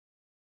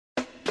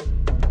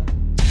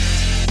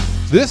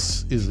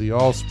This is the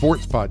All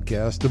Sports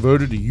Podcast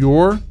devoted to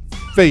your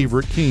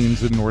favorite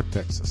teams in North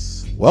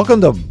Texas.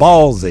 Welcome to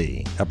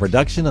Ballsy, a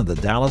production of the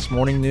Dallas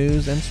Morning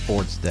News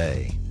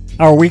SportsDay.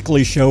 Our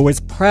weekly show is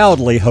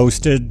proudly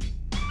hosted.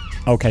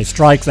 Okay,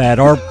 strike that.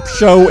 Our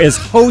show is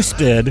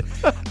hosted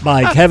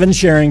by Kevin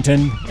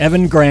Sherrington,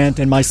 Evan Grant,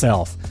 and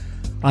myself.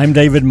 I'm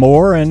David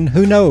Moore, and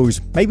who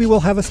knows, maybe we'll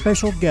have a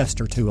special guest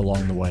or two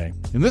along the way.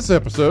 In this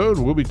episode,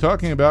 we'll be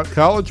talking about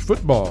college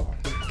football.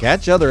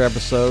 Catch other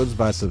episodes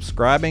by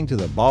subscribing to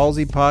the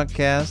Ballsy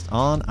Podcast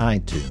on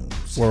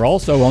iTunes. We're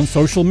also on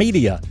social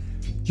media.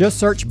 Just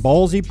search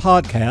Ballsy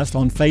Podcast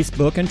on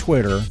Facebook and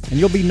Twitter, and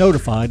you'll be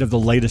notified of the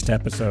latest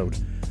episode.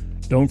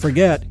 Don't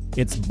forget,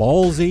 it's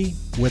Ballsy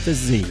with a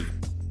Z.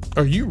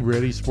 Are you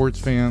ready, sports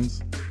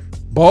fans?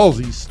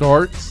 Ballsy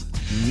starts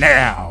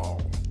now.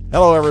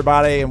 Hello,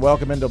 everybody, and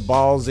welcome into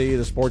Ballsy,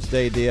 the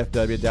SportsDay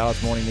DFW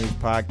Dallas Morning News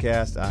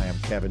Podcast. I am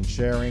Kevin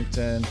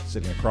Sherrington.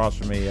 Sitting across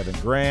from me, Evan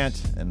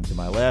Grant, and to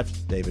my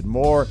left, David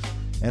Moore.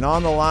 And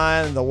on the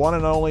line, the one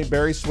and only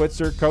Barry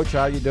Switzer. Coach,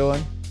 how you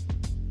doing?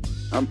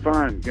 I'm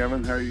fine,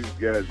 Kevin. How are you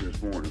guys this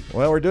morning?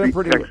 Well, we're doing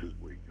pretty Texas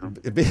week, huh?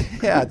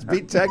 Yeah, it's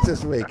Beat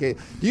Texas week. Do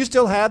you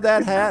still have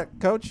that hat,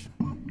 Coach?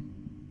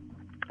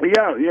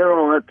 Yeah,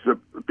 that's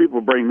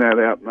people bring that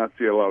out, and I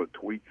see a lot of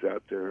tweets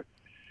out there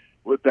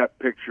with that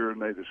picture, and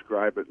they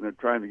describe it, and they're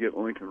trying to get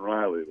Lincoln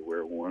Riley to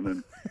wear one.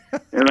 And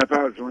if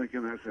I was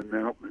Lincoln, I said,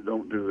 no,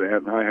 don't do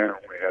that. And I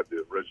only had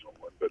the original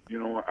one, but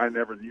I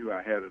never knew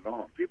I had it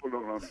on. People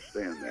don't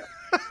understand that.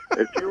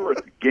 If you were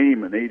at the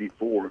game in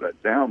 '84,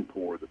 that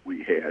downpour that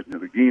we had,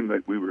 the game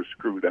that we were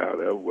screwed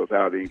out of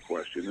without any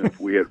question, if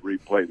we had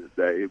replayed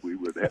today, we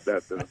would have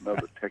that been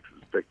another Texas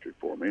victory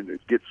for me. And to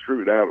get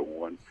screwed out of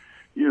one,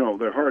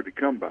 they're hard to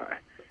come by,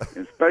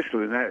 and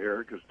especially in that era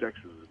because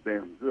Texas is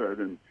damn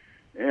good.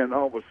 And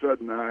all of a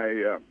sudden,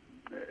 I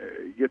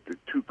get the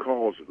two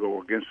calls that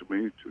go against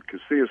me.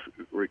 Casillas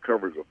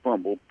recovers a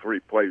fumble 3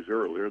 plays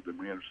earlier. Then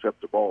we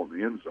intercept the ball in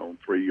the end zone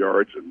 3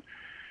 yards, and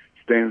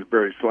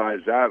Stansbury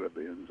slides out of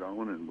the end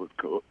zone and would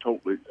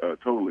totally,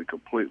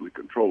 completely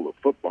control the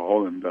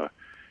football. And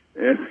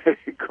they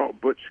call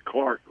Butch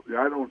Clark.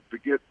 I don't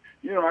forget.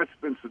 It's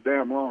been so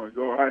damn long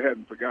ago. I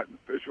hadn't forgotten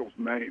the official's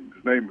name.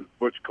 His name was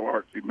Butch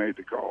Clark. He made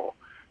the call,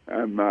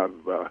 and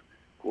I've, of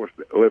course,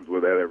 lived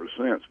with that ever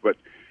since. But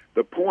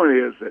the point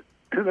is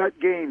that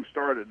game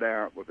started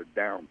out with a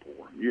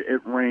downpour.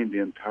 It rained the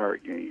entire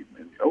game.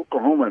 And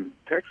Oklahoma and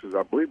Texas,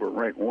 I believe, were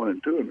ranked 1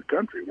 and 2 in the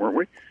country, weren't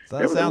we?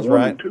 That sounds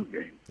right. It was a 1 and 2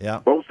 game. Yeah.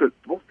 Both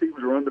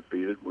teams were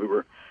undefeated. We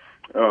were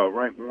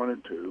ranked 1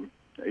 and 2,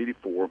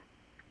 84.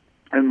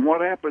 And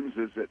what happens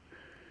is that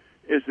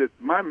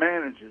my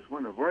managers,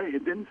 when the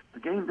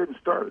game didn't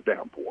start a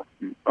downpour.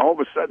 All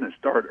of a sudden, it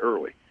started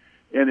early,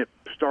 and it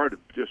started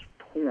just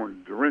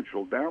pouring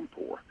torrential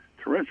downpour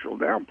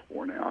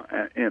now.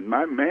 And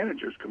my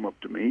managers come up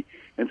to me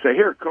and say,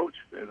 "Here, Coach,"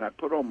 and I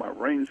put on my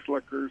rain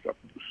slickers, I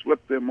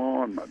slipped them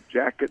on, my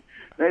jacket,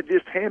 and they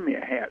just hand me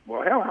a hat.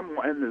 Well, hell, I'm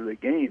into the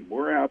game.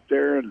 We're out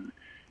there, and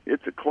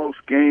it's a close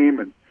game,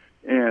 and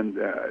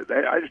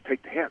I just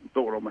take the hat and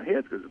throw it on my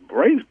head because the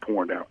rain's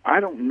pouring out. I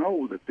don't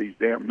know that these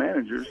damn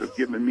managers have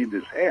given me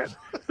this hat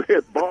they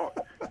had bought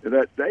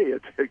that day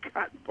at the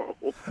Cotton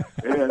Bowl,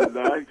 and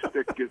I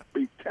stick this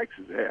Beat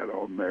Texas hat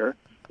on there.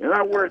 And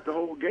I wear it the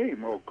whole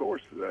game. Well, of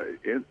course,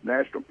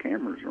 national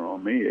cameras are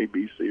on me,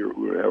 ABC or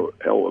whoever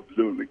hell was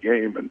doing the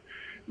game. And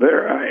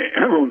there I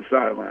am on the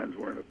sidelines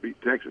wearing a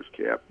Beat Texas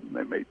cap. And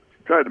they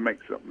tried to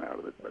make something out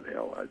of it, but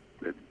hell, I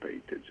didn't pay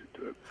attention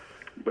to it.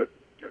 But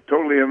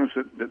totally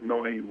innocent, didn't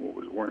know anyone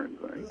was wearing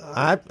things.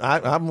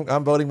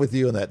 I'm voting with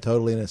you on that.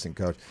 Totally innocent,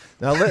 Coach.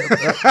 Now, listen.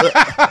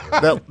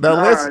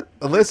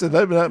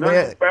 Let me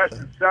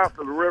bastard south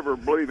of the river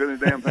believe any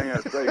damn thing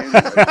I say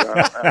anyway.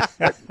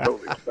 I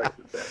totally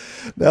expected that.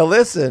 Now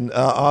listen.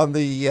 On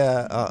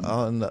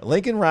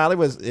Lincoln Riley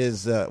was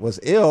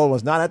ill.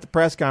 Was not at the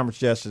press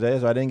conference yesterday,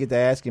 so I didn't get to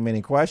ask him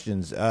any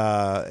questions.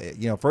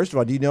 First of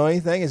all, do you know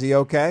anything? Is he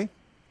okay?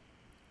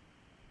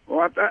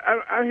 Well,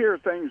 I hear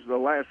things. The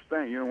last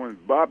thing, when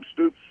Bob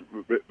Stoops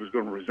was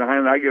going to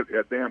resign, I get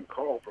a damn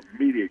call from a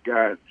media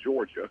guy in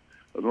Georgia,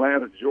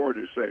 Atlanta,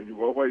 Georgia, saying,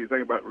 "Well, what do you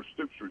think about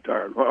Stoops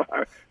retiring?" Well,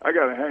 I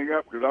got to hang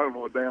up because I don't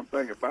know a damn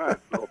thing about it.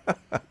 So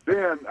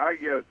then I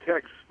get a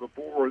text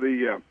before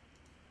the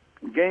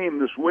game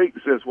this week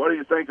that says, "What do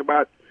you think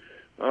about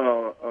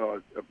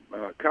Kyler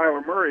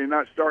Murray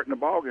not starting the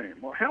ball game?"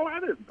 Well, hell, I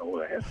didn't know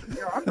that.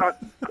 I'm not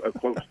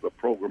close to the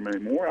program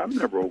anymore. I'm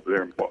never over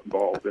there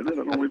involved in it. I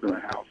don't live in the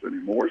house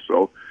anymore,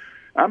 so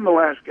I'm the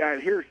last guy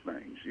that hears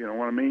things. You know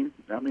what I mean?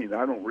 I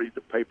don't read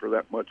the paper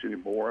that much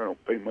anymore. I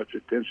don't pay much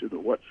attention to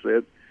what's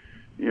said.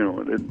 I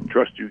didn't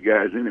trust you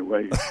guys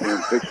anyway,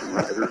 fiction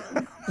writers.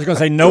 I was going to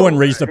say, no one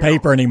reads the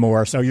paper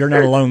anymore, so you're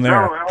not alone there.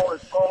 No, all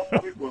this false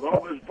with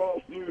all this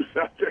false news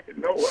out there,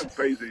 no one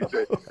pays these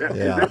days.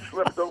 Yeah. That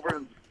slipped over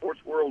in the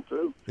sports world,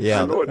 too.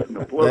 Yeah. I know it's in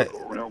the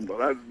political realm,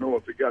 but I didn't know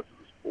if it got to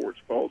the sports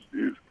false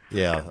news.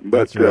 Yeah, but,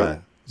 that's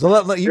right.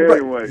 So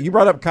Anyway. you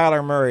brought up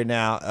Kyler Murray.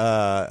 Now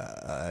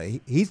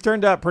he's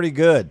turned out pretty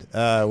good.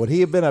 Would he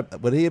have been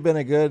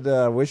a good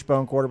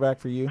wishbone quarterback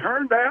for you?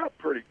 Turned out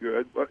pretty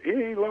good, but he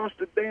ain't lost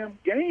a damn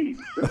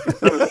game since he's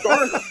been a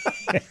starter.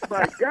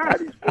 My God,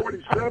 he's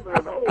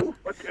 47-0.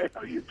 What the hell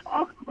are you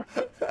talking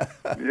about?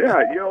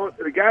 Yeah,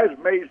 the guy's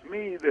amazed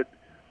me that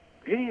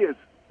he is.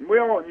 We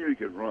all knew he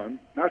could run.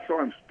 I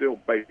saw him steal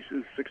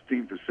bases,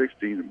 16 for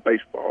 16 in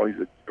baseball. He's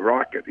a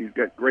rocket. He's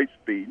got great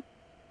speed.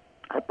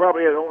 I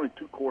probably had only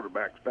two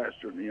quarterbacks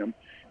faster than him,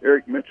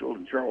 Eric Mitchell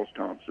and Charles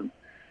Thompson.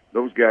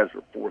 Those guys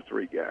are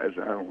 4.3 guys.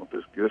 I don't know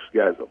if this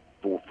guy's a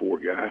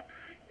 4.4 guy,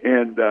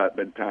 and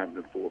been timed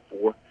in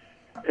 4.4.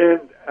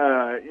 And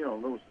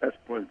that's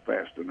plenty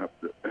fast enough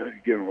to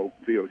get on the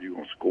open field. You're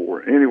gonna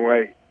score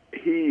anyway.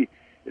 He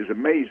has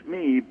amazed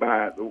me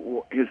by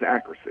his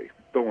accuracy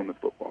throwing the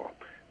football.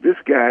 This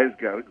guy's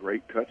got a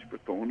great touch for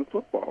throwing the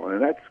football,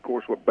 and that's of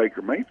course what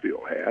Baker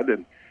Mayfield had.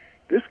 And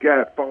this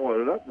guy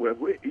followed it up with,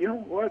 you know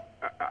what?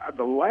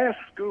 The last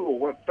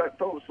school,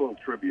 throw this little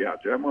trivia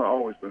out there. I've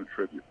always been a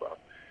trivia buff.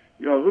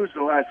 Who's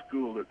the last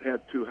school that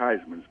had two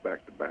Heismans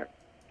back to back?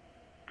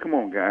 Come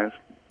on, guys.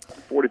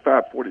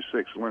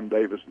 45-46, Lynn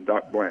Davis and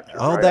Doc Blanchard.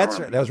 Oh, right? that's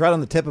right. That was right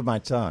on the tip of my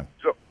tongue.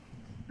 So,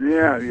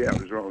 yeah,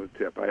 it was right on the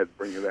tip. I had to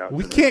bring it out.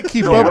 We can't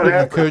keep up with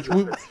you, Coach.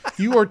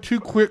 You are too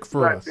quick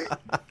for us.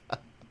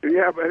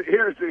 Yeah, but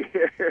here's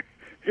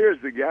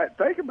the guy.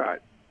 Think about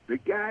it. The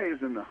guy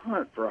is in the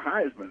hunt for a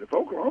Heisman. If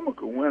Oklahoma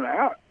could win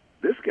out,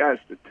 this guy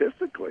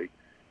statistically,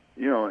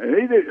 and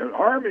he did.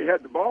 Army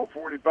had the ball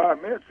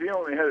 45 minutes. He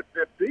only had it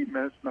 15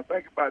 minutes. Now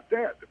think about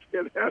that. If he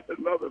had had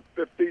another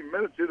 15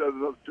 minutes, he'd have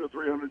another 200 or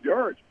 300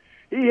 yards.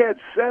 He had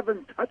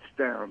 7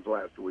 touchdowns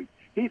last week.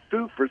 He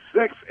threw for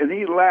 6, and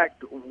he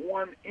lacked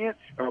 1 inch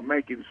of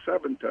making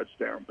 7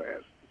 touchdown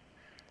passes.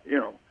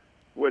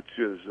 Which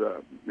is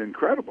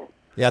incredible.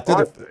 Yeah,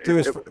 through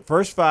his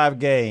first 5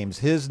 games,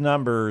 his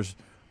numbers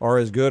are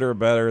as good or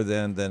better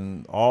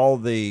than all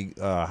the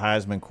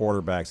Heisman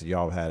quarterbacks that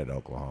y'all have had at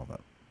Oklahoma.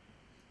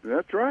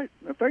 That's right.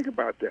 Now think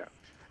about that.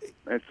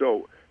 And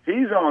so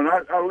he's on.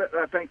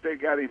 I think they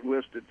got him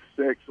listed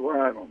 6th. Well,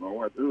 I don't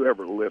know.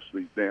 Whoever lists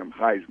these damn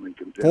Heisman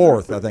contenders.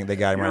 4th, I think they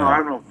got him right.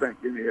 I don't think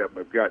any of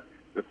them have got.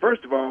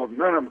 First of all,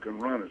 none of them can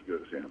run as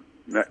good as him.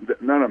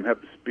 None of them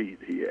have the speed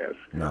he has.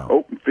 No.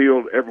 Open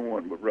field,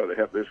 everyone would rather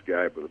have this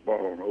guy with the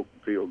ball on open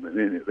field than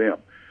any of them.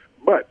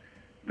 But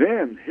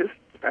then his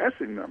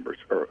passing numbers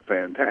are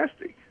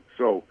fantastic.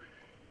 So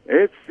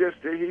it's just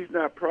he's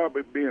not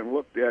probably being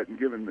looked at and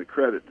given the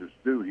credit that's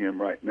due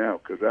him right now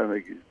because I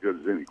think he's as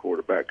good as any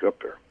quarterback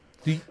up there.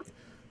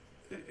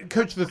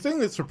 Coach, the thing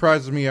that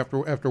surprises me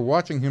after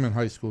watching him in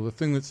high school, the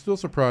thing that still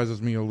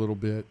surprises me a little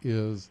bit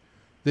is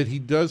that he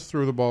does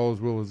throw the ball as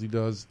well as he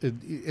does,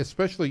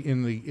 especially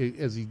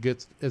as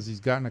he's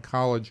gotten to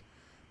college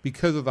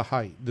because of the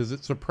height. Does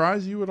it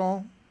surprise you at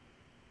all?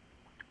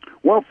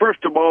 Well,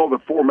 first of all, the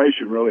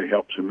formation really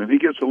helps him, and he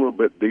gets a little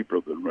bit deeper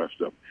than the rest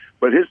of them.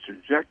 But his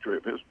trajectory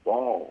of his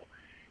ball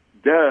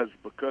does,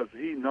 because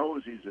he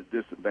knows he's a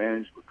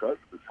disadvantage because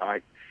of his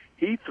height.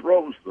 He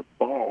throws the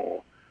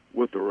ball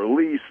with a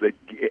release that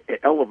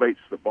elevates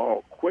the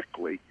ball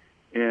quickly,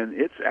 and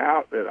it's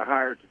out at a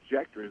higher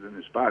trajectory than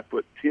his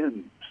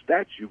 5'10"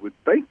 stats you would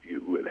think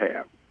you would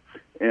have.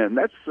 And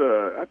that's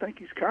I think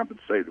he's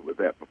compensated with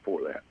that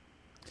before that.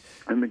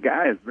 And the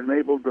guy has been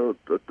able to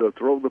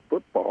throw the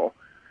football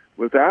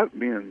without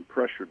being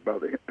pressured by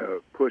the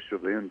push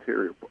of the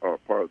interior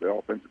part of the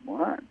offensive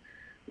line.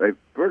 They've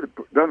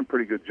done a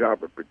pretty good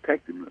job of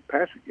protecting the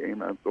passing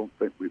game. I don't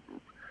think we've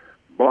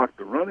blocked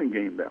the running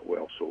game that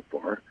well so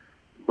far,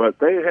 but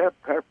they have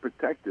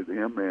protected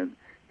him, and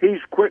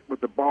he's quick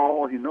with the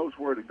ball. He knows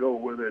where to go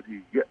with it.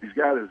 He's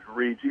got his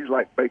reach. He's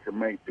like Baker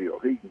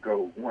Mayfield. He can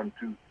go 1,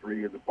 2,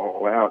 3 of the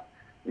ball out.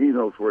 He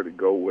knows where to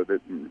go with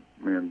it, and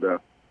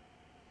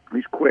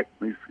he's quick.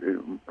 His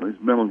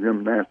mental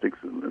gymnastics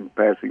in the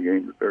passing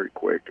game is very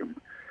quick,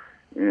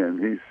 and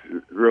he's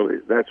really,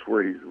 that's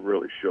where he's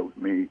really showed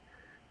me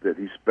that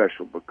he's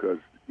special because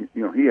he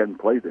hadn't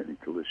played any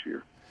till this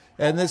year.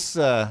 And this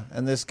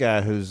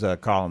guy who's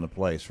calling the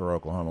plays for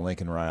Oklahoma,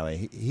 Lincoln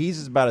Riley,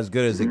 he's about as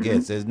good as it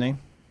gets, isn't he?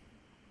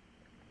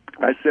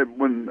 I said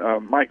when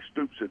Mike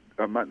Stoops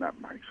not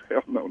Mike,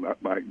 hell no,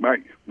 not Mike.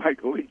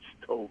 Mike Leach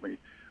told me.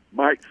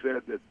 Mike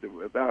said that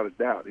without a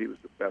doubt he was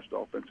the best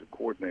offensive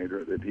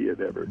coordinator that he had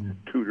ever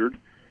tutored.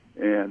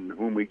 And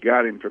when we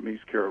got him from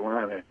East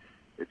Carolina,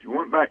 if you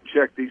went back and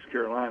checked East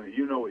Carolina,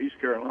 East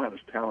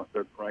Carolina's talent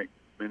doesn't rank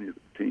many of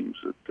the teams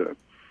that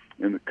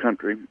in the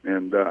country.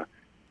 And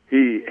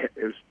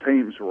his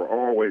teams were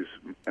always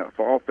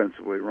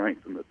offensively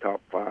ranked in the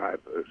top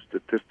 5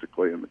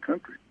 statistically in the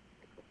country.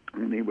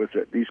 And he was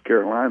at East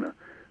Carolina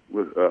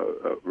with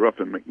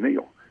Ruffin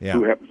McNeil,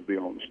 who happens to be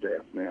on the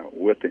staff now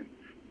with him.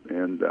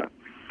 And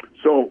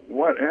so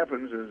what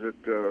happens is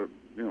that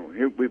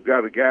we've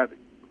got a guy that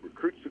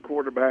recruits the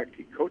quarterback,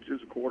 he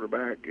coaches the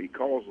quarterback, he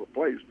calls the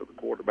plays for the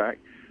quarterback.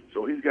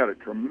 So he's got a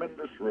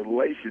tremendous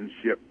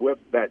relationship with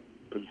that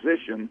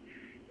position,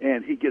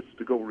 and he gets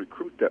to go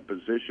recruit that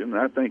position. And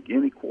I think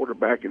any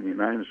quarterback in the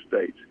United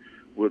States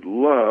would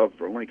love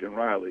for Lincoln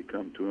Riley to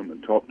come to him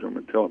and talk to him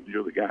and tell him,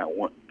 you're the guy I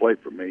want to play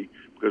for me,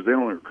 because they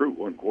only recruit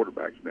one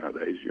quarterback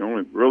nowadays. You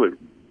only really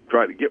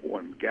try to get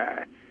one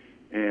guy.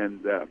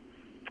 And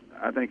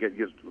I think it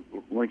gives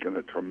Lincoln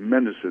a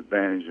tremendous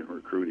advantage in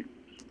recruiting.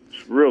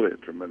 It's really a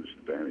tremendous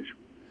advantage.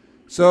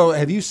 So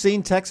have you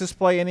seen Texas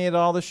play any at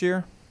all this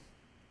year?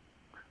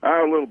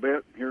 A little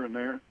bit here and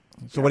there.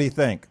 So what do you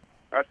think?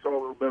 I saw a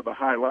little bit of the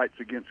highlights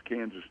against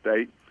Kansas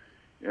State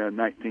in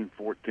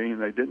 1914.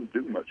 They didn't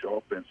do much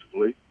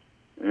offensively,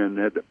 and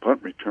had the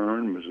punt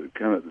return was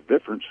kind of the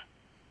difference.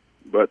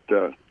 But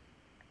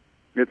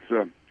it's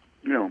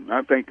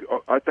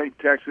I think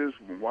Texas,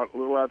 from what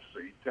little I've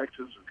seen,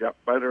 Texas has got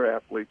better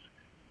athletes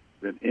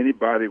than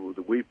anybody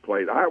that we've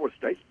played. Iowa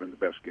State's been the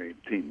best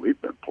team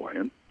we've been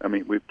playing. I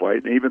mean, we've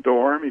played, and even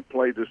though Army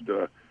played us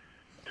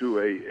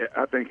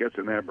I think that's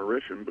an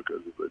aberration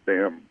because of they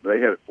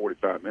had it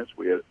 45 minutes,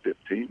 we had it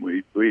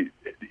 15.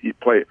 You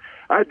play.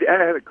 I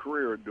had a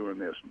career doing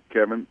this,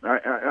 Kevin.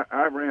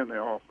 I ran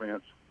the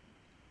offense.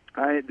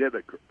 I did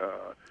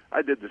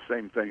the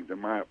same thing to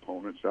my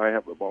opponents. I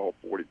have the ball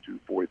 42,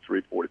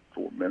 43,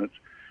 44 minutes.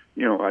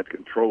 I'd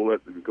control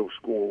it and go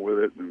score with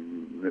it,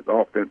 and the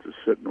offense is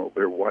sitting over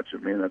there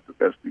watching me, and that's the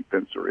best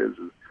defense there is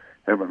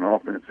having an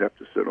offense have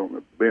to sit on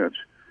the bench.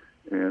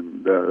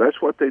 And that's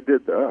what they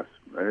did to us.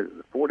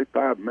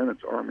 45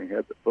 minutes, Army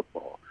had the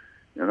football,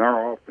 and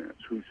our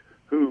offense,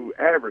 who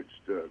averaged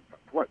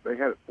they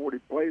had 40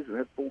 plays and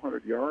had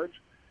 400 yards.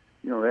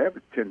 They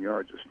averaged 10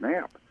 yards a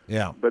snap.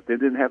 Yeah, but they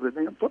didn't have the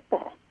damn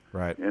football.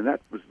 Right, and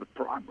that was the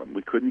problem.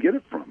 We couldn't get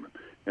it from them.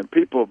 And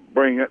people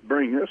bring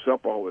this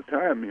up all the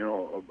time.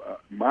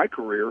 My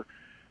career,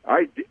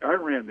 I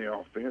ran the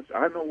offense.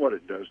 I know what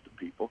it does to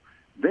people.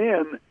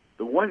 Then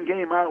the one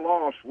game I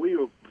lost, we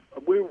were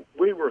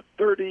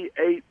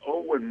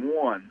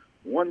 38-0-1,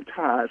 one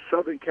tie,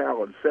 Southern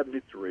Cal in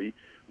 '73.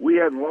 We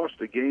hadn't lost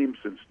a game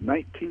since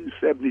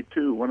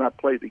 1972 when I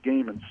played the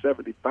game in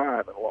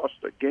 '75 and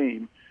lost a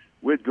game.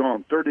 We'd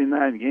gone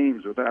 39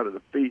 games without a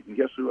defeat, and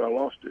guess who I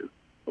lost to?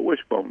 A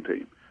wishbone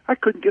team. I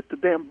couldn't get the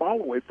damn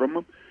ball away from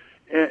them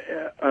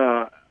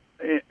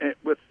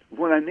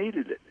when I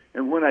needed it.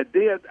 And when I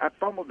did, I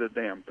fumbled the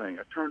damn thing.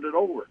 I turned it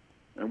over,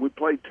 and we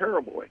played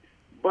terribly.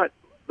 But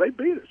they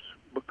beat us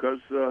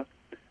because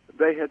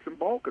they had some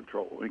ball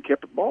control and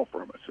kept the ball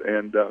from us.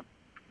 And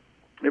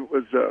it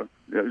was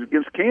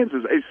against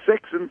Kansas, a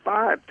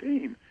 6-5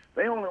 team.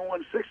 They only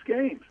won 6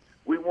 games.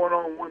 We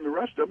won the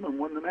rest of them and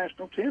won the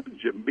national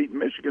championship and beat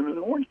Michigan in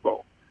the Orange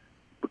Bowl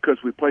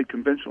because we played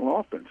conventional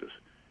offenses.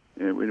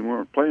 And we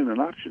weren't playing an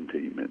option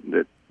team, and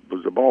it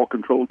was a ball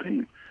control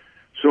team.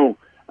 So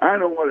I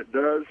know what it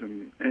does,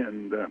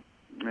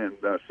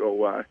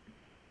 so I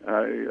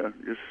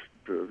just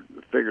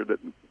figured that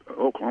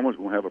Oklahoma's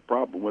going to have a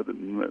problem with it,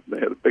 and they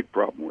had a big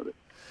problem with it.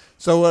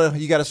 So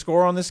you got a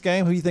score on this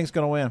game? Who do you think's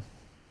going to win?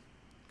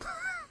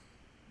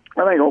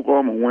 I think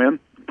Oklahoma will win.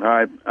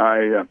 I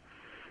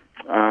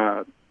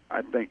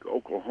think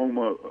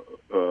Oklahoma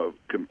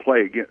can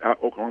play against.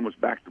 Oklahoma's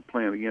back to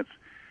playing against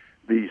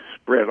the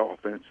spread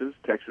offenses.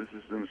 Texas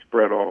is in the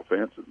spread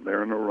offense, and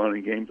they're in the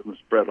running games in the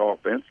spread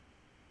offense.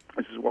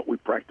 This is what we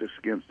practice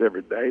against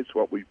every day. It's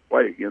what we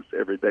play against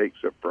every day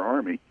except for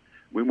Army.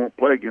 We won't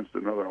play against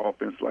another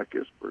offense like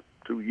this for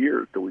 2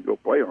 years till we go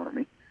play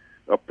Army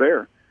up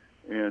there.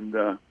 And,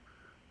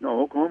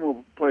 Oklahoma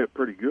will play it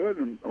pretty good,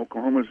 and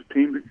Oklahoma's a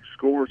team that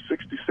scores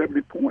 60,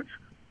 70 points.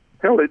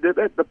 Hell, they did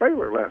that to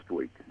Baylor last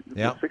week.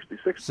 Yeah,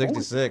 66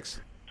 points.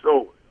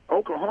 So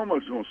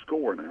Oklahoma's going to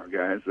score now,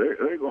 guys.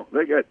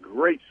 They got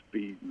great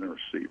speed in their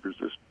receivers.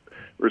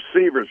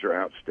 Receivers are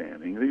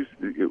outstanding.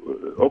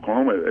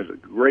 Oklahoma has a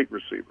great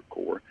receiver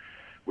core.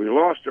 We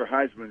lost our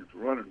Heisman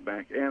running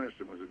back.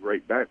 Anderson was a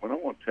great back, but I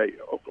want to tell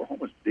you,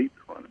 Oklahoma's deep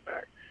at running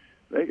back.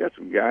 They got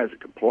some guys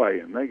that can play,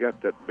 and they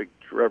got that big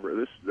Trevor.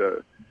 This is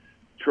the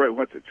Trey.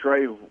 What's it?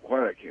 Trey?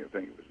 What? I can't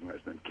think of his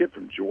last name. Kid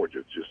from Georgia.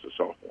 It's just a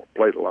sophomore.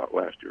 Played a lot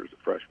last year as a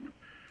freshman.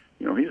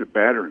 He's a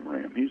battering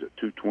ram. He's a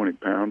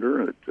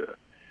 220-pounder that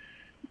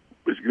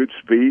with good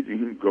speed. He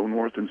can go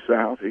north and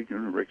south. He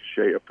can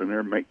ricochet up in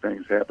there and make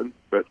things happen.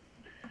 But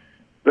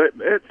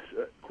it's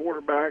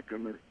quarterback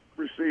and the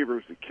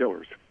receivers, the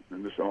killers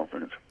in this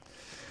offense.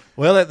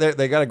 Well,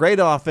 they got a great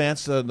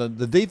offense.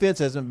 The defense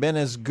hasn't been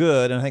as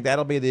good, and I think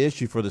that'll be the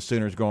issue for the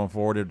Sooners going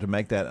forward to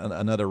make that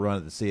another run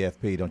at the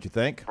CFP, don't you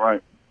think?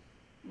 Right.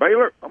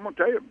 Baylor, I'm going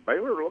to tell you,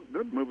 Baylor looked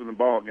good moving the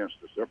ball against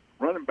us. Their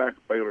running back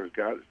Baylor's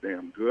got is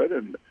damn good,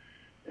 and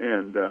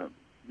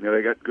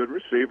they got good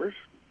receivers.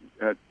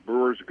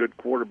 Brewer's a good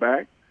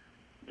quarterback.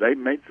 They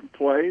made some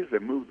plays. They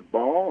moved the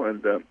ball,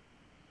 and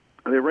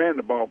they ran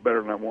the ball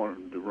better than I wanted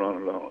them to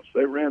run it on us.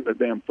 They ran the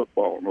damn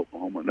football in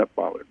Oklahoma, and that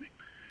bothered me.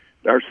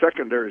 Our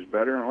secondary is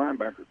better, and our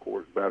linebacker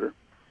core is better.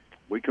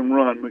 We can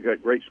run. We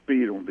got great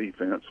speed on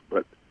defense,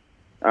 but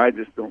I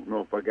just don't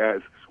know if our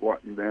guys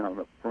squatting down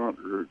up front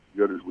are as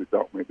good as we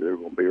thought maybe they were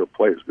going to be, or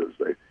play as good as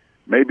they.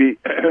 Maybe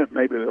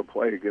they'll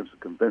play against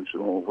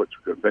conventional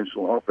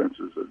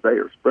offenses as they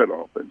are spread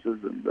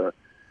offenses, and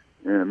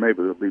and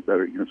maybe they'll be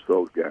better against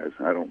those guys.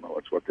 I don't know.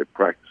 It's what they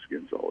practice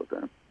against all the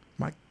time.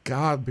 My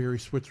God, Barry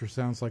Switzer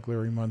sounds like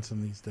Larry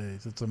Munson these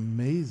days. It's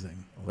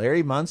amazing.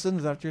 Larry Munson,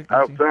 is that what you're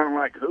I sound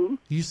like who?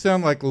 You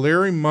sound like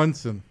Larry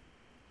Munson.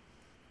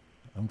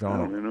 I'm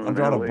drawing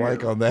a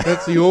blank on that.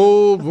 That's the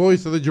old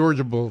voice of the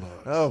Georgia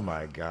Bulldogs. Oh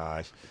my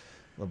gosh,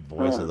 the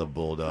voice of the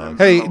Bulldogs.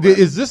 Hey,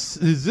 does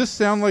this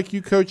sound like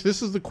you, Coach?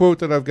 This is the quote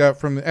that I've got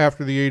from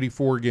after the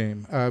 '84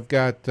 game. I've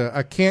got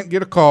I can't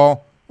get a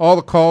call. All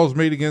the calls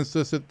made against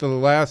us at the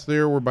last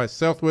there were by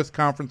Southwest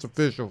Conference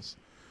officials.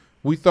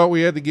 We thought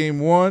we had the game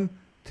won.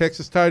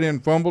 Texas tight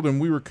end fumbled, and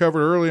we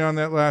recovered early on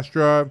that last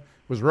drive. It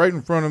was right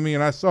in front of me,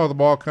 and I saw the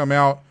ball come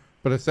out,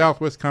 but a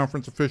Southwest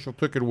Conference official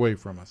took it away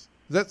from us.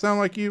 Does that sound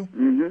like you?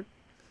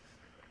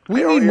 Mm-hmm.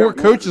 We need more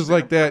coaches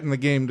like that in the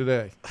game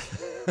today.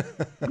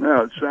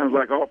 No, it sounds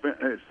like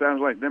it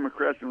sounds like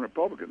Democrats and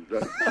Republicans.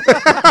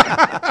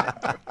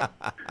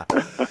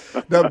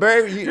 No,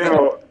 Barry,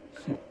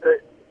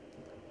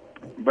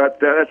 but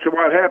that's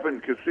what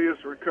happened.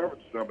 Casillas recovered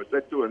some, but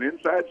they threw an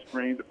inside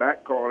screen. The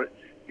back caught it,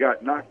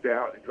 got knocked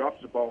out. He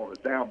drops the ball in the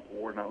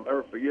downpour, and I'll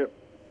never forget.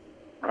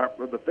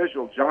 The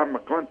official, John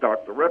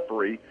McClintock, the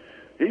referee,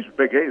 he's a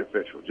Big 8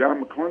 official.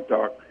 John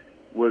McClintock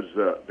was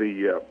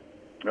the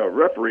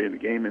referee in the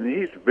game, and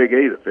he's a Big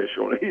 8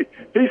 official.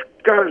 He's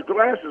got his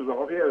glasses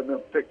off. He had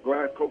enough thick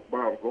Coke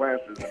bottle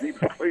glasses, and he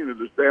was cleaning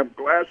his damn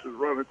glasses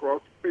running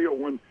across the field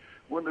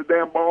when the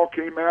damn ball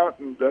came out,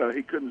 and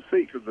he couldn't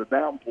see because of the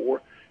downpour.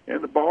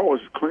 And the ball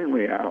was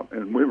cleanly out,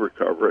 and we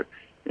recover it,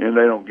 and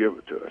they don't give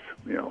it to us.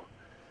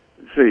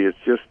 See, it's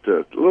just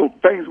little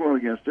things went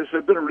against us. If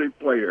it'd been a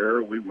replay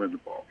error, we win the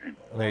ball game.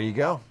 There you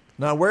go.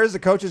 Now, where's the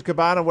coaches'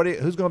 cabana?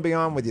 Who's going to be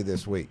on with you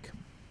this week?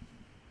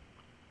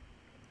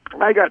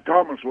 I got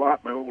Thomas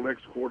Lott, my old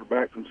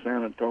ex-quarterback from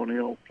San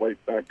Antonio,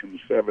 played back in the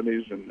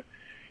 70s, and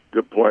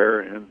good player.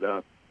 And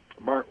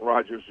Mark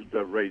Rogers, who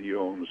does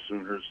radio on the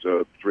Sooners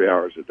 3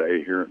 hours a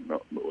day here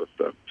with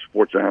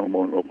Sports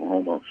Animal in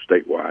Oklahoma,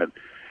 statewide.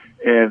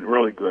 And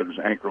really good as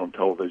anchor on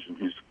television.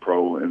 He's a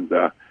pro. And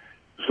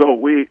so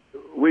we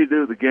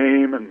do the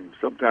game, and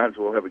sometimes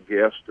we'll have a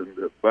guest.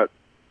 But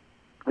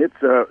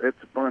it's a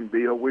fun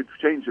deal. We've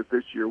changed it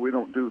this year. We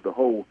don't do the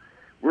whole.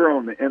 We're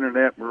on the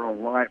internet. We're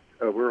on live.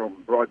 We're on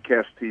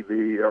broadcast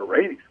TV. Our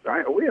ratings.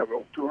 We have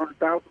over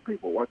 200,000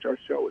 people watch our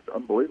show. It's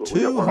unbelievable.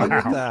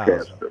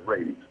 200,000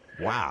 ratings.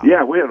 Wow.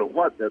 Yeah, we had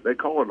they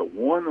call it a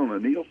 1 on the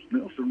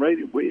Nielsen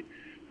rating.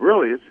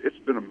 It's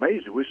been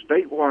amazing. We're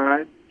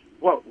statewide.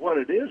 What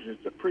it is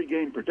the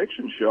pregame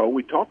prediction show.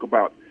 We talk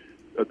about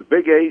the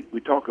Big 8. We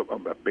talk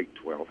about Big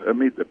 12.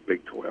 The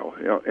Big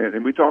 12.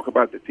 And we talk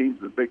about the teams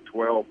of the Big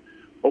 12.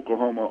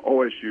 Oklahoma,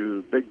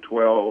 OSU, Big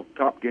 12,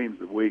 top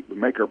games of the week. We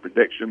make our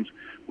predictions.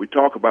 We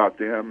talk about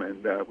them,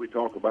 and we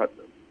talk about,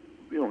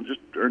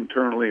 just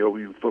internally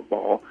OU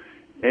football,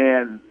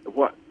 and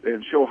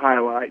show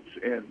highlights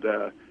and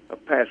a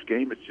past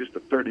game. It's just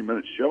a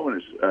 30-minute show,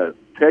 and it's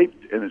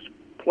taped and it's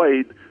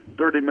played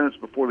 30 minutes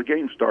before the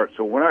game starts.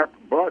 So when our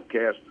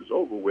broadcast is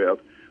over with,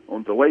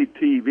 on delayed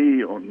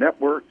TV, on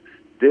network,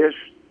 dish,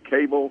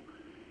 cable,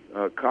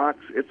 Cox,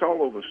 it's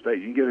all over the state.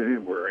 You can get it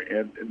anywhere,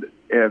 and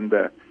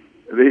the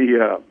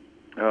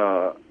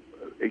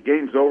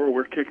game's over,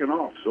 we're kicking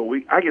off. So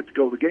I get to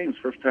go to the games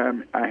first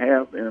time I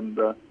have in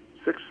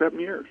 6-7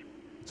 years.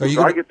 So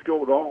I get to go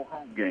with all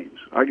home games.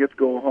 I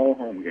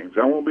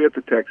won't be at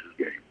the Texas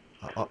game.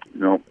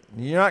 You're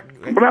not.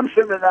 But I'm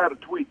sending out a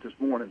tweet this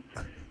morning.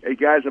 Hey,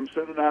 guys, I'm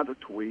sending out a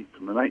tweet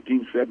from the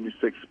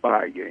 1976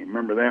 Spy game.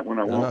 Remember that when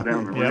I walked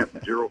down the ramp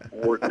with Gerald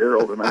Ford,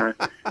 Daryl, and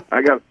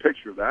I got a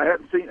picture of that.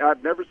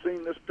 I've never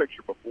seen this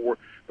picture before,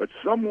 but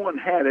someone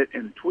had it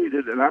and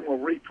tweeted, and I'm going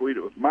to retweet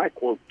it with my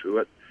quote to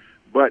it.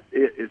 But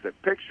it is a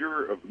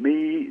picture of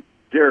me,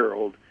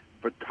 Daryl,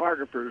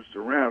 photographers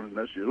surrounding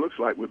us. It looks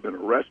like we've been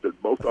arrested,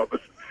 both of us,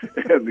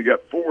 and we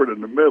got Ford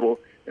in the middle,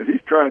 and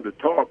he's trying to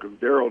talk, and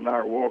Daryl and I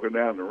are walking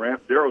down the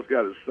ramp. Daryl's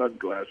got his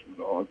sunglasses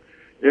on.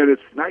 And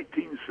it's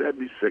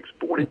 1976,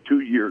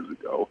 42 years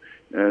ago,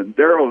 and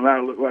Daryl and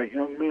I look like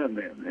young men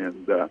then.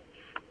 And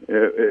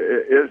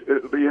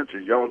it'll be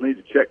interesting. Y'all need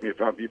to check me if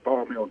you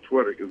follow me on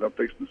Twitter, because I'm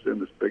fixing to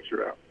send this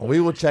picture out.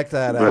 We will check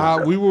that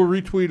out. We will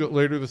retweet it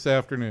later this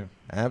afternoon.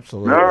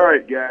 Absolutely. All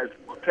right, guys.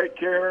 Well, take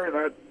care,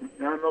 and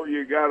I know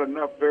you got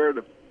enough there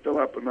to fill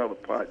up another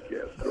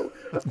podcast. So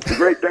the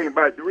great thing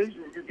about it, the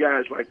reason you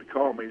guys like to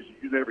call me is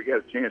you never get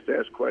a chance to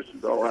ask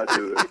questions. All I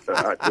do is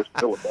I just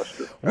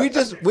filibuster. We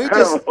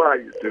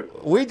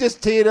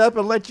just tee it up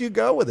and let you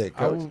go with it,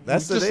 Coach.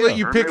 That's the deal. Just let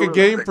you pick a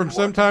game from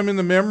sometime in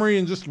the memory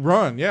and just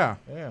run. Yeah.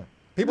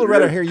 People would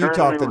rather hear you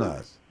talk than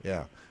us.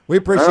 Yeah. We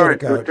appreciate it,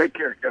 Coach. Take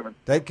care, Kevin.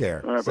 Take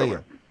care. All right, see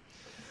you.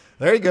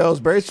 There he goes,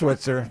 Barry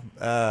Switzer.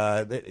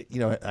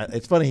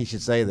 It's funny he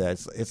should say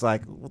that. It's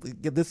like,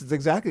 this is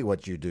exactly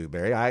what you do,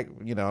 Barry.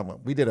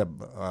 We did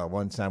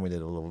one time we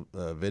did a little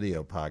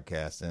video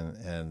podcast,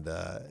 and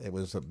it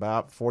was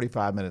about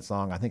 45 minutes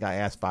long. I think I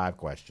asked 5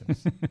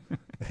 questions,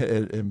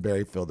 and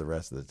Barry filled the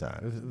rest of the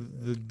time.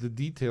 The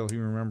detail he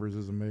remembers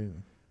is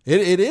amazing.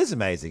 It is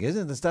amazing,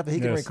 isn't it? The stuff that he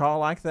can Yes. recall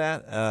like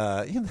that.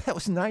 That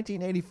was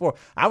 1984.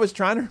 I was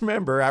trying to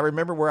remember. I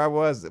remember where I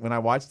was when I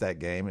watched that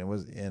game. It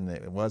was in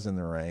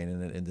the rain,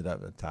 and it ended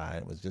up a tie.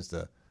 It was just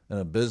an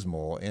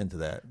abysmal end to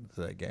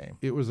that game.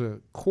 It was a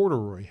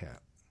corduroy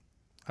hat.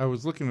 I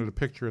was looking at a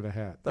picture of the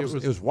hat. It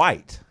was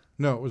white.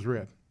 No, it was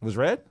red. It was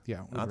red?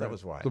 Yeah, I thought that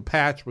was white. The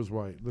patch was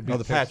white.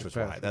 The patch was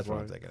white. That's what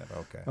I'm thinking of.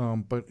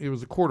 Okay. But it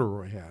was a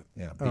corduroy hat.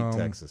 Yeah, beat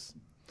Texas.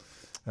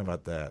 How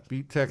about that?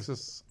 Beat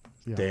Texas.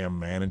 Yeah. Damn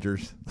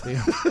managers.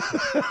 Damn.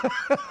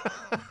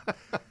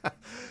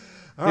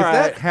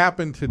 That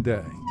happened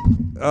today,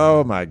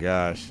 oh my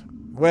gosh.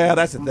 Well,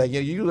 that's the thing.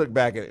 You look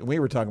back at. We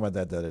were talking about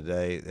that the other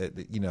day.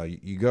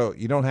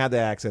 You don't have the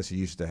access you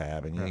used to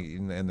have,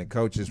 and the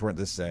coaches weren't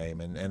the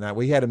same. And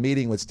we had a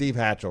meeting with Steve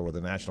Hatchell with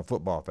the National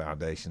Football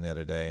Foundation the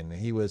other day, and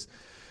he was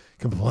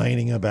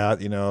complaining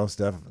about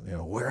stuff.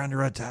 We're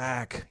under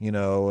attack,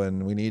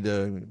 and we need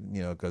to,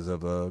 because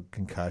of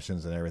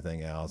concussions and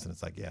everything else. And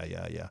it's like,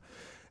 yeah.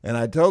 And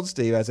I told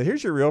Steve, I said,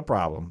 here's your real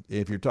problem.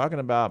 If you're talking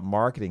about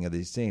marketing of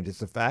these teams, it's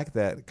the fact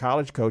that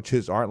college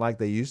coaches aren't like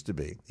they used to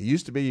be. It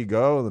used to be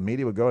the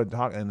media would go and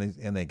talk, and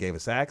they gave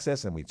us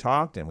access, and we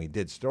talked, and we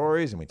did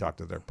stories, and we talked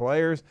to their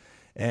players.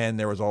 And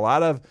there was a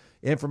lot of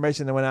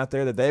information that went out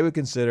there that they would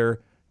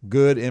consider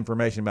good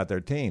information about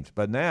their teams.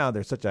 But now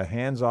there's such a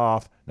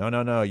hands-off,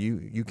 no,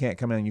 you can't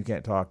come in, you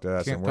can't talk to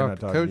us, and we're not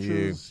talking to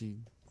you.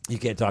 You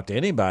can't talk to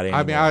anybody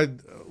anymore. I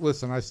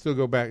mean, I still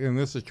go back, and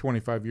this is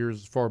 25 years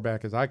as far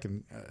back as I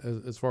can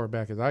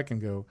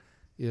go.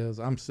 Is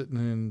I'm sitting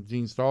in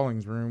Gene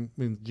Stallings' room,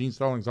 in Gene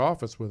Stallings'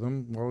 office with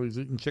him while he's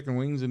eating chicken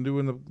wings and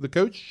doing the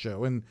coach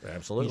show, and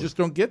absolutely, you just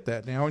don't get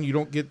that now, and you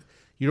don't get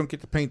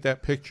to paint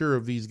that picture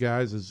of these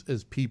guys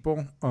as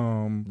people.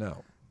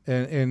 No,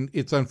 and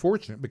it's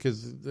unfortunate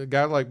because a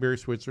guy like Barry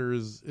Switzer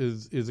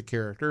is a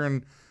character,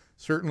 and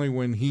certainly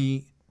when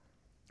he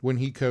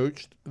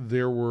coached,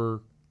 there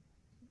were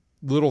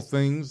little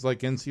things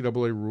like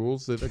NCAA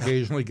rules that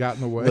occasionally got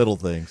in the way. Little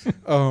things.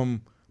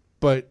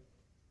 But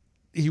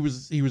he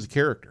was a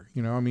character,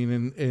 I mean,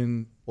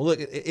 and well, look,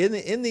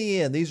 in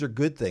the end, these are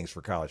good things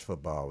for college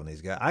football. When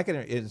these guys,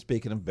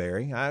 speaking of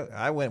Barry,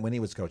 I went when he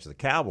was coach of the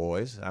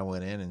Cowboys. I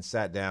went in and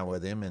sat down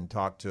with him and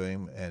talked to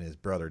him and his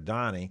brother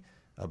Donnie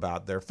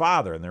about their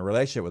father and their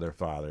relationship with their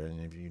father. And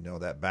if you know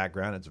that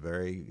background, it's a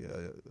very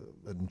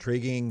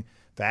intriguing,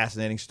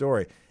 fascinating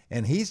story.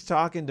 And he's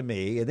talking to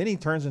me, and then he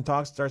turns and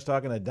starts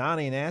talking to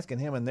Donnie and asking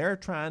him, and they're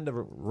trying to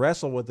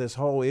wrestle with this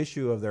whole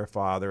issue of their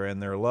father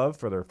and their love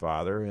for their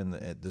father,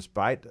 and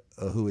despite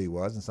who he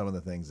was and some of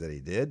the things that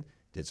he did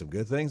some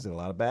good things and a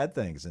lot of bad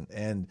things,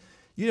 and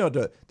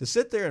to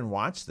sit there and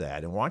watch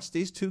that and watch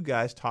these two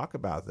guys talk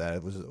about that,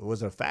 it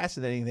was a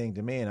fascinating thing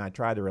to me, and I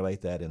tried to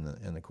relate that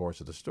in the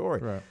course of the story,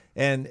 right.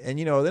 And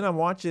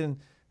then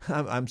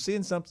I'm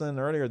seeing something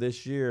earlier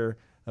this year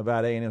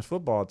about A&M's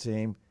football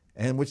team.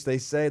 In which they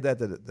say that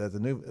the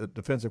new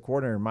defensive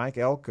coordinator, Mike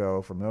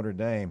Elko from Notre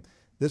Dame,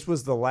 this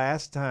was the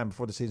last time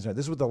before the season started.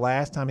 This was the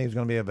last time he was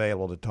going to be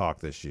available to talk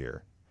this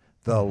year.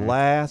 The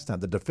last time.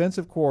 The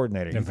defensive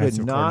coordinator. You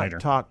could not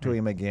talk to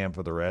him again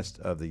for the rest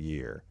of the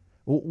year.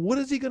 Well, what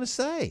is he going to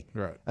say?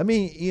 Right. I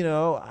mean,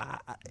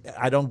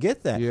 I don't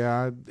get that.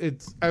 Yeah,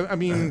 I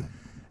mean,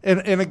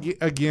 and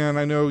again,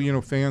 I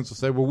know, fans will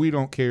say, well, we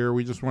don't care.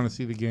 We just want to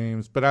see the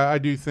games. But I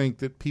do think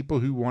that people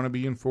who want to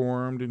be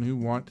informed and who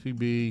want to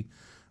be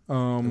they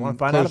want to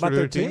find out about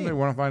their team. They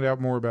want to find out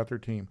more about their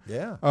team.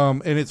 Yeah.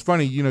 And it's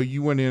funny,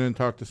 you went in and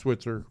talked to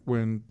Switzer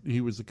when he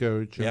was the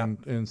coach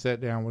and sat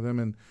down with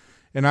him,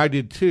 and I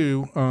did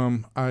too.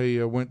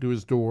 I went to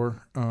his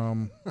door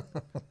and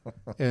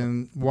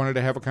wanted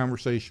to have a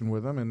conversation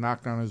with him and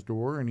knocked on his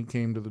door, and he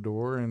came to the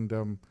door,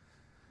 and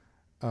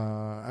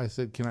I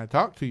said, "Can I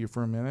talk to you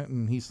for a minute?"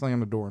 And he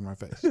slammed the door in my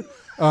face.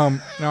 Now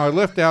I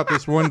left out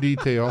this one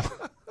detail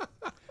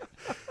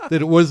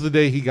that it was the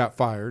day he got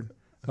fired.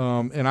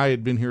 And I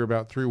had been here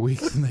about 3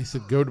 weeks, and they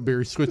said, go to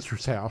Barry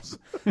Switzer's house.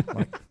 I'm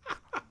like,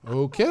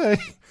 okay.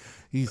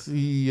 He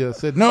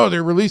said, no,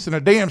 they're releasing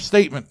a damn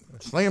statement.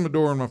 Slammed the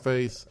door in my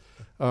face.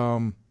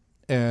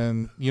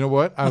 And you know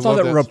what? I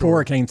thought that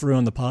report came through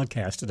on the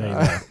podcast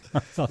today.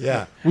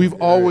 Yeah. We've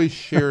always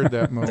shared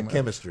that moment. The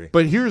chemistry.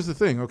 But here's the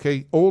thing,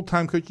 okay?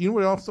 Old-time coach. You know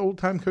what else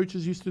old-time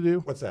coaches used to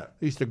do? What's that?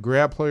 They used to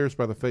grab players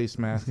by the face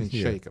mask and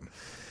shake them.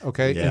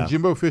 Okay? Yeah. And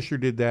Jimbo Fisher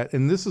did that.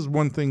 And this is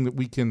one thing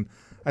that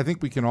I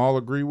think we can all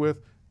agree with,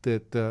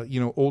 that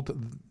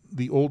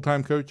the old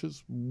time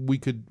coaches we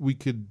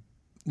could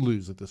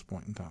lose at this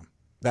point in time.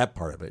 That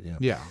part of it, yeah.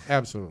 Yeah,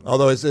 absolutely.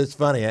 Although it's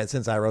funny,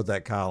 since I wrote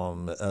that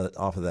column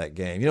off of that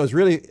game, it was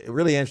really,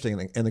 really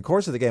interesting. In the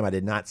course of the game, I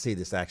did not see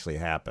this actually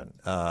happen.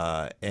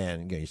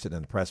 And you're sitting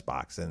in the press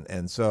box,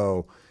 and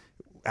so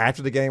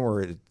after the game,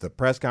 where the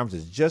press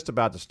conference is just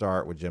about to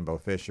start with Jimbo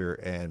Fisher,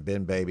 and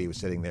Ben Baby was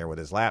sitting there with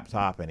his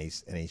laptop, and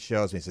he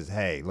shows me, he says,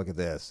 "Hey, look at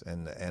this,"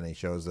 and he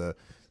shows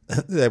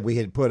that we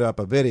had put up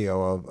a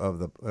video of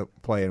the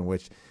play in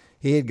which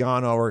he had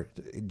gone over.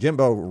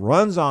 Jimbo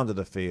runs onto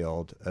the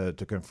field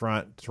to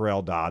confront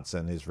Terrell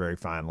Dodson, his very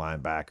fine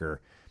linebacker,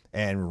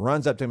 and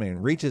runs up to him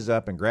and reaches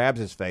up and grabs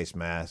his face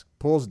mask,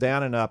 pulls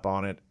down and up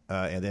on it,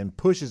 and then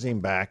pushes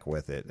him back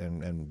with it.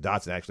 And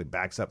Dotson actually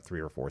backs up 3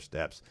 or 4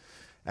 steps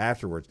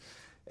afterwards.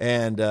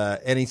 And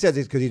he says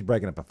it's because he's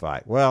breaking up a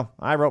fight. Well,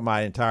 I wrote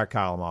my entire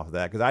column off of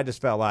that because I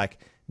just felt like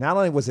not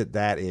only was it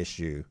that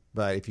issue,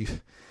 but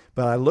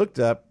I looked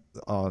up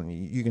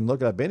you can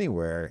look it up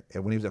anywhere.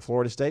 And when he was at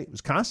Florida State, he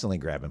was constantly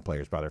grabbing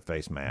players by their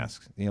face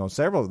masks. There's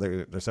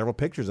several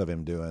pictures of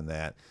him doing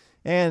that.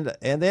 And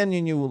then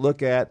when you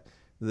look at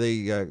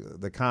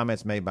the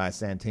comments made by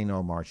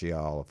Santino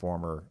Martial, a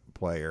former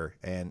player,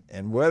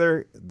 and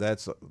whether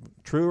that's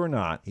true or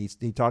not,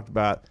 he talked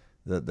about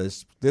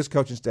this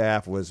coaching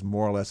staff was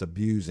more or less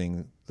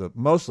abusing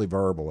mostly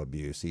verbal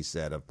abuse, he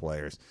said, of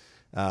players.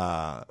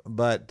 And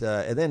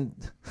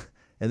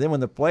then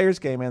when the players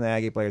came in, the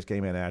Aggie players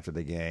came in after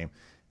the game,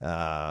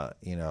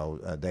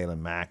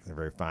 Dalen Mack, a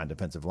very fine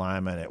defensive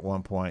lineman, at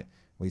one point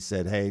we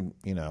said, hey,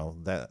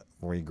 that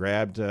where he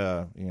grabbed,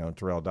 Terrell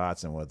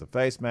Dotson with the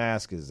face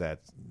mask, was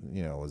that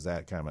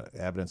kind of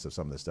evidence of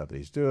some of the stuff that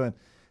he's doing?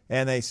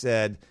 And they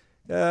said,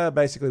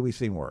 basically, we've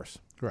seen worse.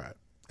 Right.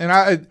 And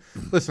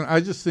I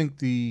just think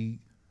the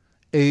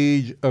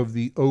age of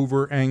the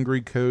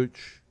over-angry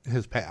coach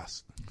has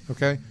passed.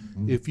 Okay?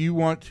 Mm-hmm. If you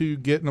want to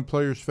get in a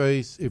player's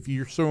face, if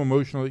you're so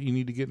emotional that you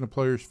need to get in a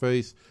player's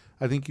face,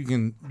 I think you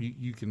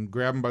can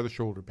grab him by the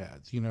shoulder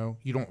pads. You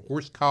don't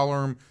horse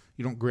collar him.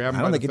 You don't grab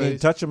him by the face. I don't think you need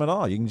to touch him at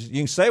all. You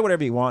can say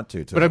whatever you want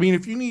to. But I mean,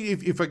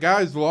 if a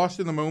guy's lost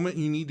in the moment,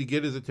 you need to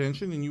get his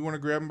attention, and you want to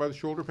grab him by the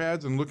shoulder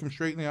pads and look him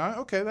straight in the eye.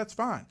 Okay, that's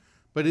fine.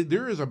 But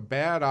there is a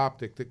bad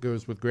optic that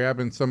goes with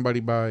grabbing somebody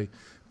by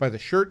the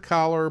shirt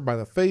collar, by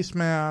the face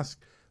mask.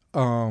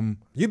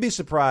 You'd be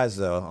surprised,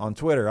 though, on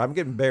Twitter. I'm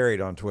getting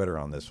buried on Twitter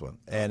on this one.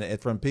 And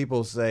from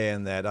people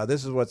saying that,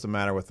 this is what's the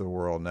matter with the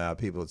world now.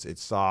 People,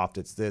 it's soft,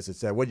 it's this,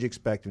 it's that. What do you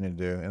expect me to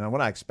do? And what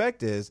I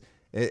expect is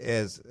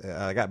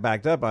I got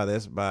backed up by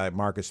this by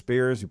Marcus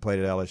Spears, who played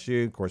at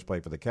LSU, of course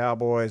played for the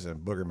Cowboys,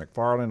 and Booger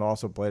McFarland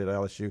also played at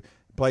LSU,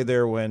 played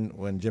there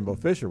when Jimbo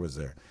Fisher was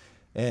there.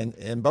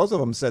 And both of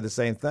them said the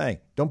same thing.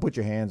 Don't put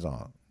your hands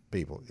on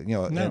people.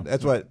 No. And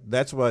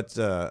that's what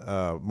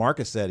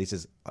Marcus said. He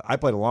says, I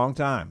played a long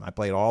time. I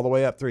played all the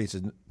way up through. He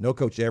says, no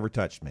coach ever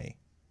touched me.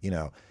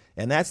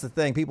 And that's the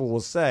thing. People will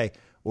say,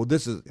 well,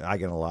 I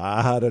get a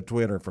lot of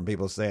Twitter from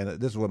people saying that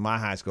this is what my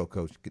high school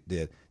coach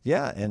did.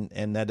 Yeah,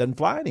 and that doesn't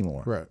fly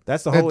anymore. Right.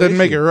 That's the whole It doesn't issue.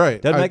 make it right.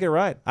 Doesn't make it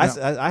right.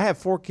 No. I have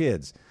 4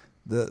 kids.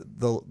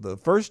 The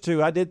first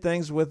 2, I did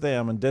things with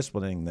them and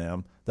disciplining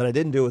them that I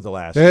didn't do with the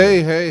last 2.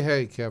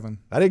 Hey, Kevin.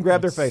 I didn't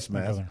grab their face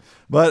mask.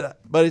 But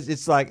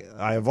it's like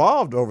I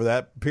evolved over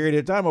that period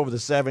of time, over the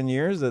 7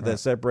 years that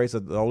separates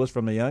the oldest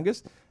from the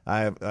youngest.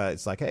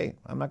 It's like, hey,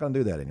 I'm not going to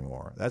do that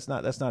anymore. That's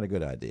not a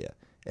good idea.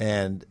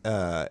 And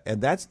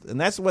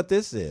that's what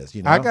this is.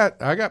 I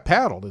got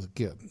paddled as a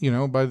kid,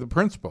 by the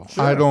principal.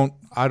 Sure.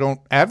 I don't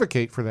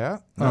advocate for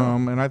that. No.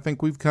 And I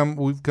think we've come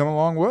a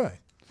long way.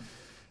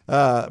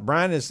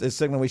 Brian is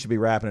signaling we should be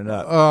wrapping it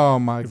up. Oh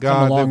my God!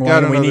 Come a long They've way,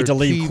 got and we need to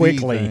leave TV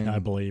quickly. thing. I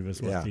believe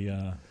is what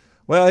the.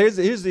 Well, here's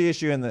the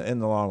issue in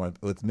the long run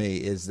with me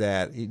is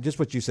that just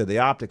what you said. The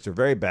optics are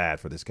very bad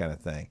for this kind of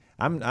thing.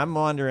 I'm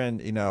wondering,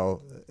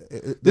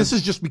 this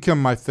has just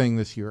become my thing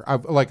this year. I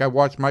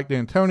watched Mike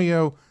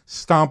D'Antonio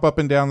stomp up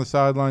and down the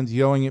sidelines,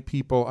 yelling at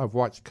people. I've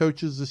watched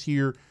coaches this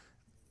year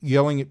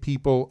yelling at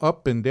people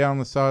up and down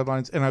the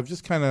sidelines, and I've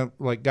just kind of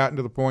gotten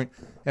to the point,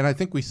 and I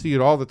think we see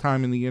it all the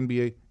time in the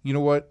NBA. You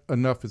know what?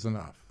 Enough is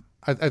enough.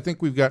 I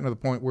think we've gotten to the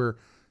point where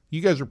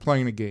you guys are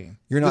playing a game.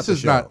 You're not the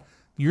show.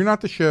 You're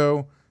not the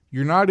show.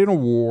 You're not in a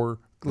war.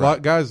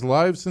 Right. Guys'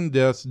 lives and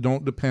deaths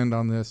don't depend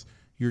on this.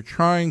 You're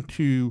trying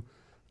to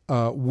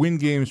win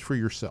games for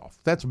yourself.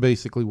 That's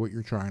basically what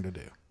you're trying to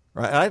do.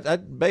 Right.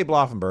 Babe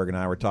Laufenberg and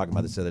I were talking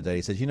about this the other day.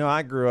 He says,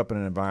 I grew up in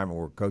an environment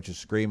where coaches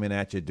screaming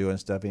at you, doing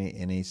stuff,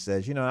 and he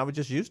says, I was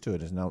just used to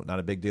it. It's not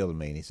a big deal to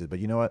me. And he says, but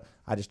you know what?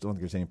 I just don't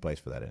think there's any place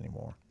for that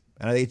anymore.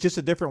 And I think it's just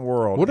a different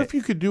world. What if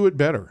you could do it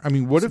better? I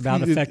mean, it's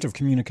about effective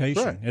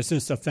communication. Right. It's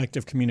just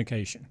effective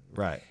communication.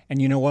 Right.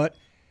 And you know what?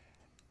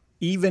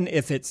 Even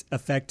if it's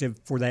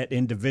effective for that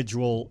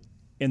individual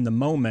in the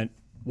moment,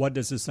 what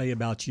does it say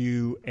about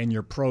you and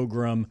your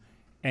program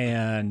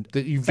and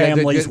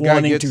families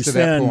wanting to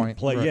send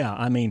play? Right. Yeah,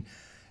 I mean,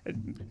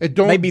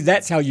 maybe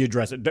that's how you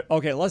address it.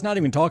 Okay, let's not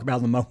even talk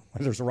about the moment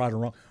whether there's a right or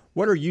wrong.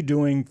 What are you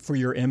doing for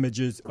your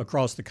images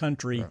across the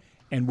country? Right.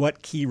 And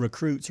what key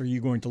recruits are you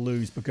going to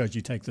lose because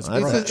you take this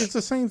approach? It's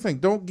the same thing.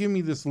 Don't give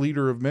me this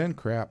leader of men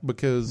crap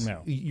because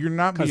you're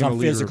not being a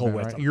leader of men.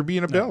 Right? You're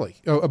being a belly.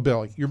 Oh, a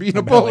belly. You're being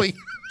a bully.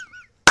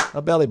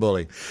 A belly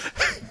bully.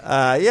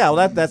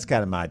 Well, that's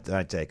kind of my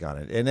take on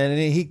it. And then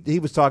he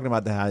was talking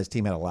about how his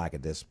team had a lack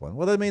of discipline.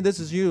 Well, I mean, this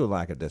is you, a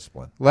lack of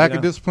discipline. Lack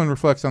of discipline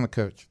reflects on the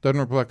coach. Doesn't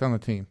reflect on the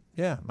team.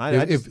 Yeah.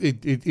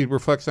 It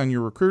reflects on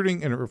your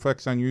recruiting, and it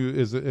reflects on you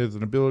as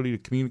an ability to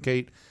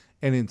communicate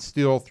and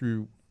instill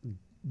through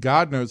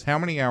God knows how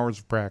many hours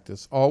of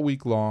practice all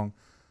week long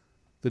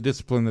the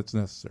discipline that's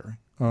necessary.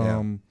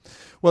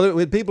 Well,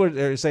 when people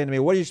are saying to me,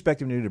 what do you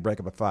expect him to do to break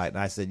up a fight? And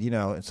I said,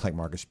 it's like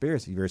Marcus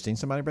Spears. Have you ever seen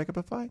somebody break up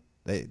a fight?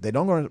 They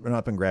don't run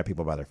up and grab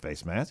people by their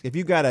face mask. If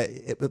you got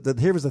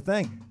here was the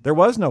thing. There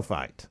was no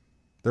fight.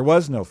 There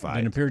was no fight. It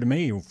didn't appear to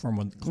me from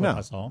what clip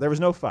I saw. There was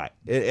no fight.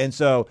 And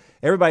so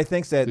everybody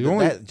thinks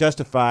that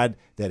justified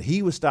that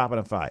he was stopping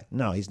a fight.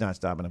 No, he's not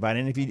stopping a fight.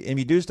 And if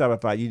you do stop a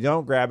fight, you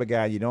don't grab a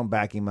guy, you don't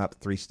back him up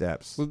 3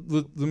 steps.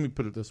 Let me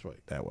put it this way.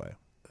 That way.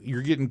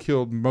 You're getting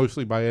killed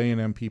mostly by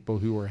A&M people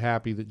who are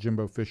happy that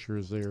Jimbo Fisher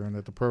is there and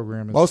that the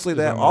program is mostly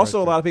that. Also,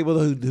 right a lot of people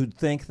who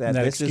think that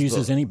this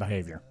excuses any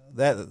behavior.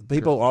 That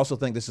people also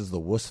think this is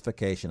the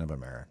wussification of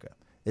America.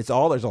 There's a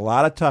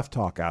lot of tough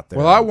talk out there.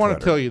 Well, I want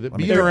to tell you that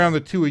being around the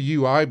two of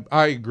you, I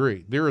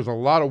agree. There is a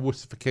lot of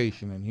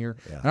wussification in here.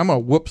 Yeah. And I'm going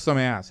to whoop some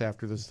ass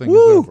after this thing is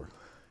over.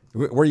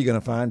 Where are you going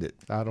to find it?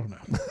 I don't know.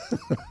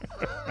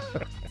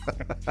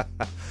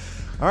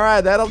 All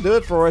right, that'll do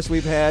it for us.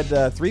 We've had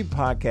 3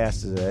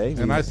 podcasts today.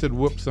 And I said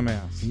whoop some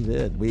ass. You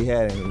did. We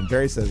had, and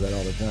Barry says that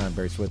all the time,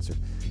 Barry Switzer.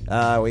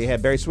 We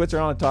had Barry Switzer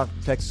on to talk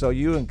Texas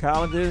OU and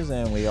colleges,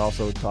 and we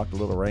also talked a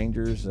little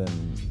Rangers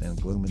and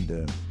gloom and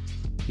doom.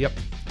 Yep.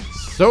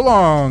 So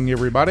long,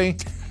 everybody.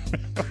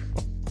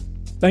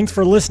 Thanks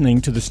for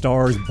listening to the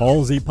Stars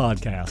Ballsy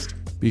podcast.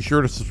 Be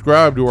sure to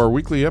subscribe to our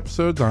weekly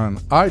episodes on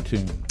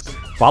iTunes.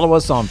 Follow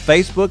us on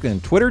Facebook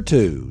and Twitter,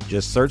 too.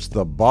 Just search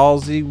the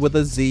Ballsy with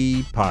a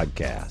Z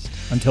podcast.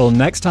 Until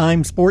next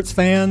time, sports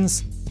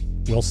fans,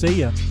 we'll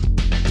see you.